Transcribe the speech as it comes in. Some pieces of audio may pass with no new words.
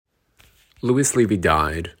Louise Levy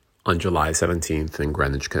died on July 17th in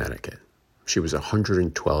Greenwich, Connecticut. She was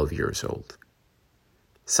 112 years old.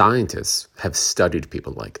 Scientists have studied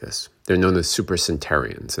people like this. They're known as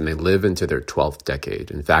supercentenarians, and they live into their 12th decade.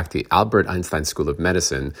 In fact, the Albert Einstein School of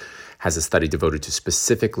Medicine has a study devoted to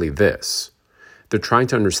specifically this. They're trying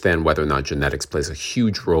to understand whether or not genetics plays a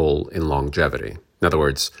huge role in longevity. In other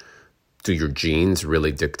words, do your genes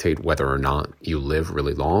really dictate whether or not you live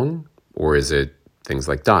really long? Or is it things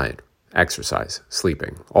like diet, exercise,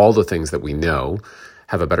 sleeping, all the things that we know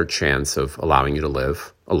have a better chance of allowing you to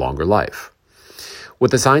live a longer life?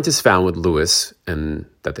 What the scientists found with Louis, and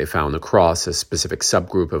that they found across a specific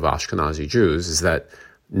subgroup of Ashkenazi Jews, is that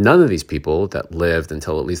none of these people that lived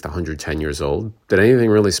until at least 110 years old did anything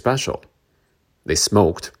really special. They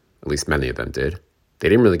smoked, at least many of them did. They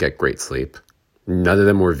didn't really get great sleep. None of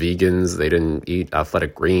them were vegans. They didn't eat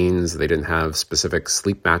athletic greens. They didn't have specific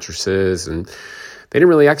sleep mattresses, and they didn't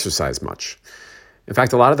really exercise much. In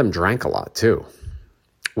fact, a lot of them drank a lot too.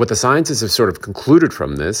 What the scientists have sort of concluded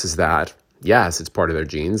from this is that, yes, it's part of their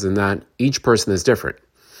genes and that each person is different.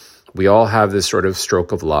 We all have this sort of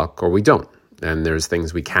stroke of luck, or we don't. And there's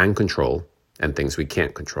things we can control and things we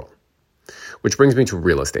can't control. Which brings me to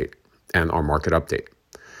real estate and our market update.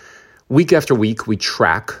 Week after week, we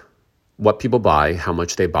track what people buy, how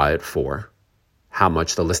much they buy it for, how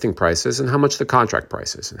much the listing price is, and how much the contract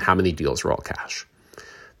price is, and how many deals are all cash.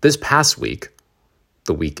 This past week,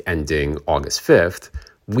 the week ending August 5th,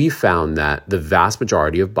 we found that the vast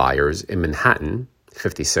majority of buyers in Manhattan,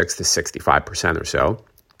 56 to 65% or so,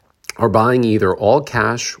 are buying either all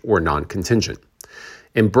cash or non-contingent.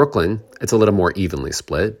 In Brooklyn, it's a little more evenly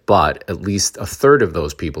split, but at least a third of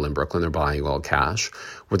those people in Brooklyn are buying all cash,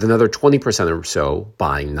 with another 20% or so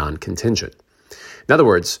buying non-contingent. In other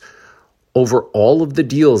words, over all of the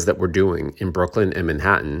deals that we're doing in Brooklyn and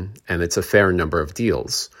Manhattan, and it's a fair number of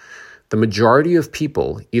deals, the majority of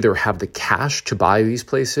people either have the cash to buy these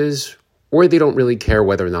places or they don't really care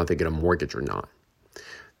whether or not they get a mortgage or not.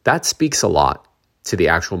 That speaks a lot to the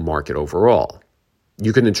actual market overall.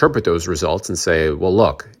 You can interpret those results and say, well,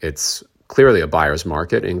 look, it's clearly a buyer's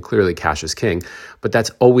market and clearly cash is king, but that's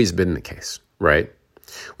always been the case, right?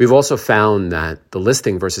 We've also found that the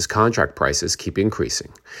listing versus contract prices keep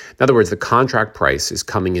increasing. In other words, the contract price is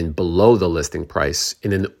coming in below the listing price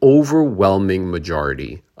in an overwhelming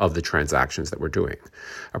majority of the transactions that we're doing,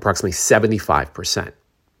 approximately 75%.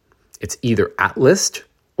 It's either at list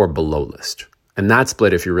or below list. And that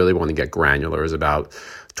split, if you really want to get granular, is about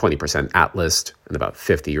 20% at list and about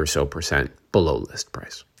 50 or so percent below list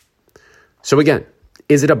price. So again,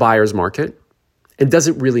 is it a buyer's market? And does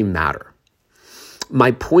it really matter?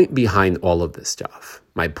 My point behind all of this stuff,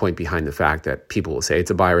 my point behind the fact that people will say it's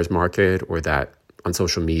a buyer's market, or that on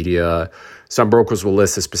social media, some brokers will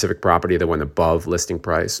list a specific property that went above listing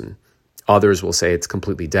price and others will say it's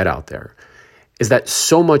completely dead out there, is that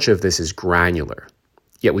so much of this is granular,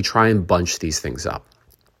 yet we try and bunch these things up.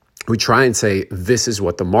 We try and say this is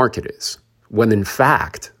what the market is, when in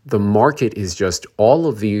fact, the market is just all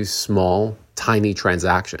of these small, tiny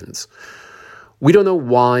transactions. We don't know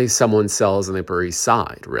why someone sells on the Upper East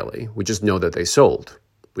Side, really. We just know that they sold.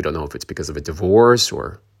 We don't know if it's because of a divorce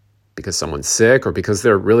or because someone's sick or because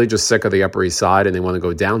they're really just sick of the Upper East Side and they want to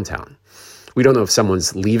go downtown. We don't know if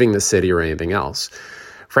someone's leaving the city or anything else.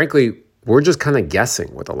 Frankly, we're just kind of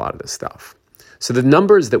guessing with a lot of this stuff. So the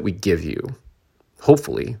numbers that we give you,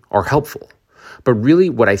 hopefully, are helpful. But really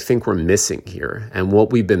what I think we're missing here, and what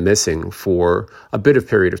we've been missing for a bit of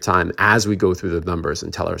period of time as we go through the numbers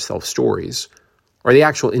and tell ourselves stories, are the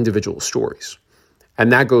actual individual stories.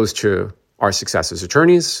 And that goes to our success as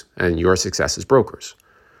attorneys and your success as brokers.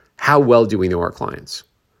 How well do we know our clients?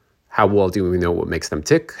 How well do we know what makes them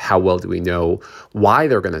tick? How well do we know why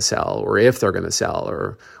they're going to sell, or if they're going to sell,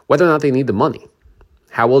 or whether or not they need the money?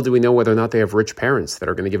 How well do we know whether or not they have rich parents that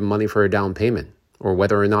are going to give them money for a down payment, or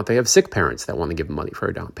whether or not they have sick parents that want to give them money for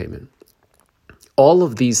a down payment? All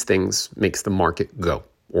of these things makes the market go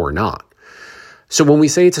or not. So when we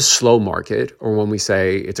say it's a slow market, or when we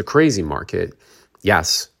say it's a crazy market,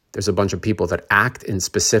 yes, there's a bunch of people that act in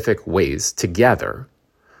specific ways together,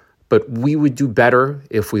 but we would do better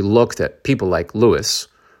if we looked at people like Louis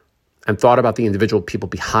and thought about the individual people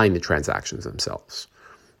behind the transactions themselves.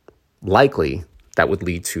 Likely, that would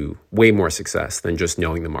lead to way more success than just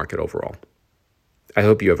knowing the market overall. I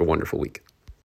hope you have a wonderful week.